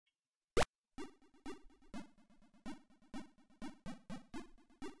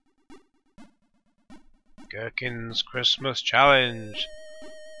Gherkin's Christmas Challenge.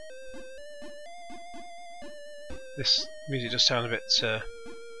 This music does sound a bit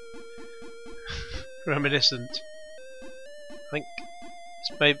reminiscent. I think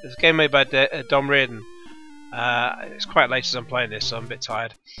it's a game made by Dom Reardon. It's quite late as I'm playing this, so I'm a bit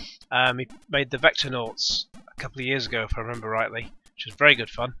tired. He made the Vectornauts a couple of years ago, if I remember rightly, which was very good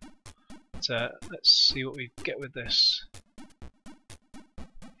fun. But, let's see what we get with this.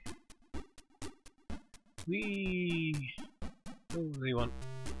 Whee! Oh, what do you want?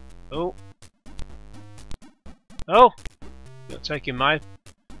 Oh! Oh! You're taking my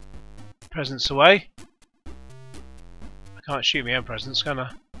presents away. I can't shoot my own presents, can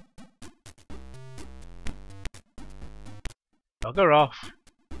I? Bugger off.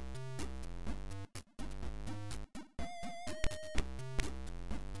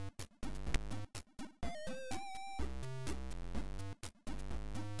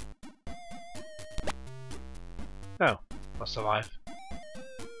 Oh, that's alive.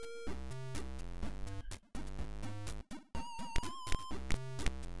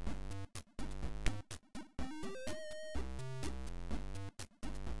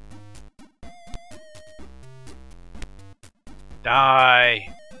 Die!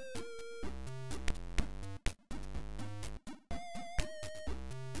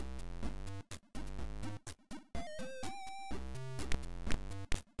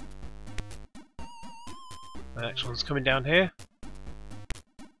 The next one's coming down here.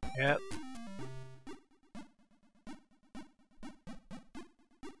 Yep.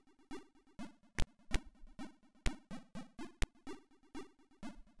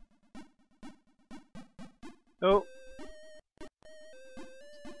 Oh.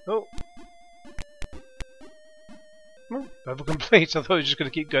 Oh. Level complete. I thought it was just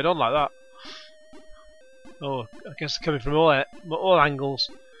going to keep going on like that. Oh, I guess they're coming from all angles.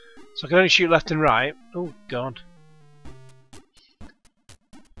 So I can only shoot left and right. Oh god.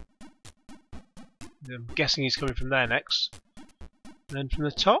 I'm guessing he's coming from there next. And then from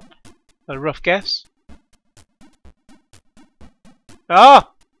the top? A rough guess.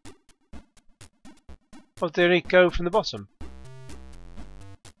 Ah! Oh, did they only go from the bottom?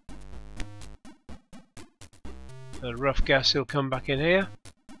 A rough guess he'll come back in here.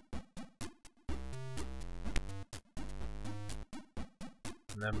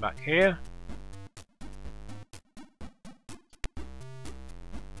 And then back here.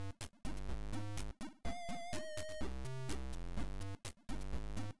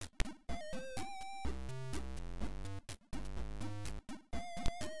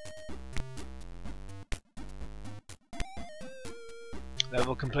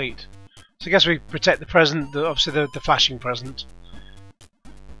 Level complete. So I guess we protect the present, obviously the flashing present.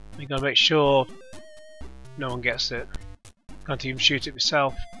 We gotta make sure no one gets it. Can't even shoot it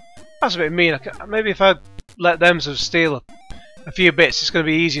myself. That's a bit mean. Maybe if I let them sort of steal a few bits, it's going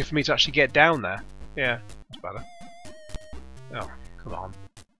to be easier for me to actually get down there. Yeah, that's better. Oh, come on.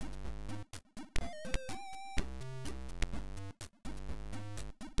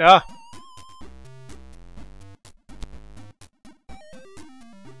 Ah!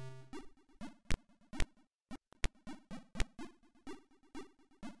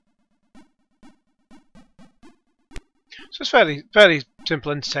 So it's fairly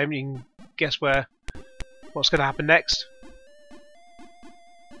simple entertainment. You can guess what's going to happen next.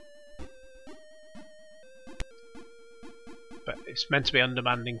 But it's meant to be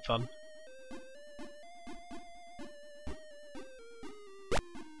undemanding fun.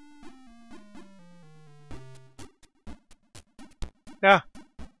 Yeah.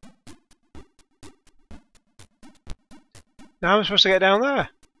 Now I'm supposed to get down there.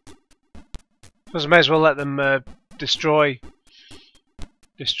 Because I may as well let them destroy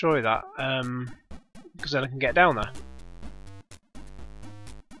that, because then I can get down there.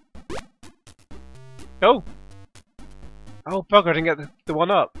 Oh! Oh bugger, I didn't get the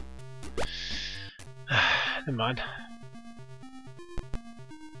one up. Never mind.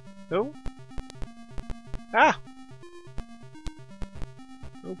 Oh! Ah!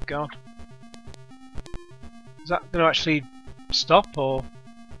 Oh god. Is that going to actually stop, or...?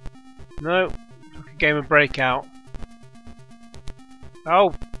 No. Like a game of Breakout.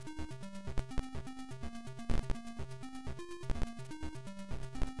 Oh!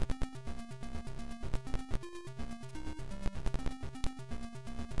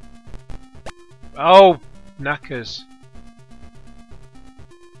 Oh! Knackers.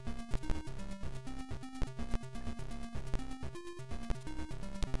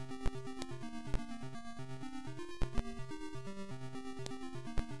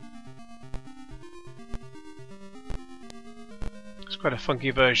 quite a funky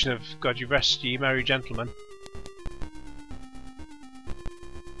version of God You Rest Ye Merry Gentlemen.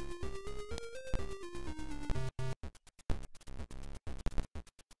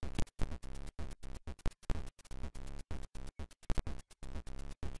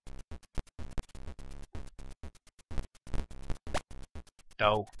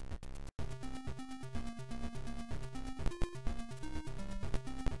 Oh.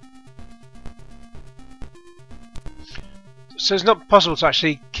 So it's not possible to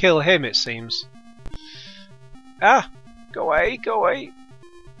actually kill him, it seems. Ah! Go away, go away!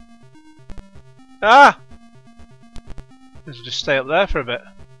 Ah! Let's just stay up there for a bit.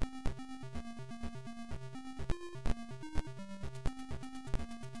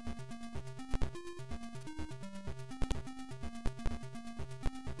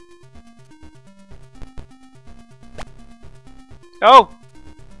 Oh!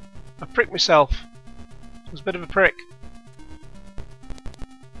 I pricked myself. It was a bit of a prick.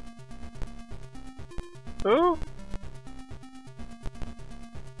 Oh!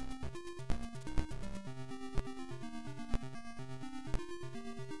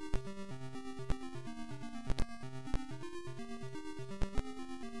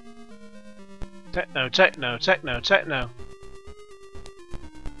 Techno, techno, techno, techno.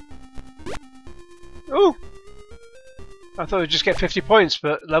 Ooh! I thought we'd just get 50 points,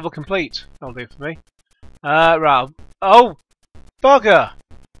 but level complete. That'll do for me. Right. Oh! Bugger!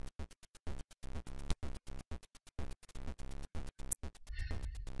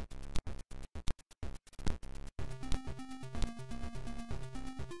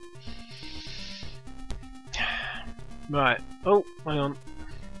 Right. Oh, hang on.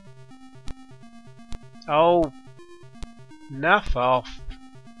 Oh! Naff off.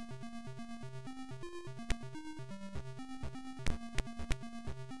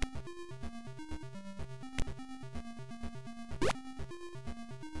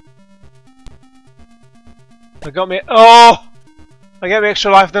 They got me. Oh! I get me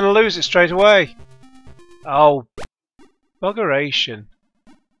extra life, then I lose it straight away. Oh, buggeration.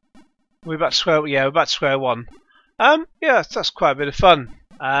 We're back to square. Yeah, we're back to square one. Yeah, that's quite a bit of fun.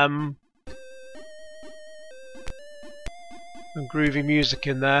 Some groovy music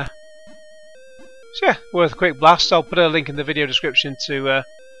in there. So yeah, worth a quick blast. I'll put a link in the video description to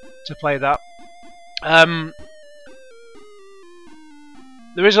play that.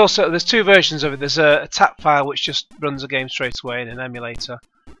 There's two versions of it. There's a tap file which just runs the game straight away in an emulator,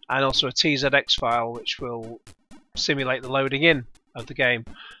 and also a TZX file which will simulate the loading in of the game.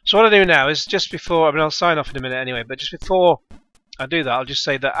 So what I do now is just before, I mean I'll sign off in a minute anyway, but just before I do that I'll just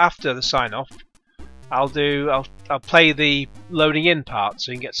say that after the sign off I'll play the loading in part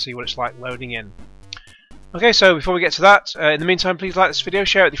so you can get to see what it's like loading in. Okay, so before we get to that, in the meantime please like this video,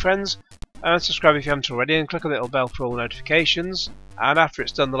 share it with your friends, and subscribe if you haven't already, and click on the little bell for all notifications. And after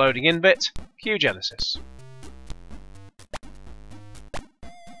it's done the loading in bit, cue Genesis.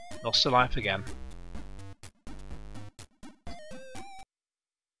 Lost to life again.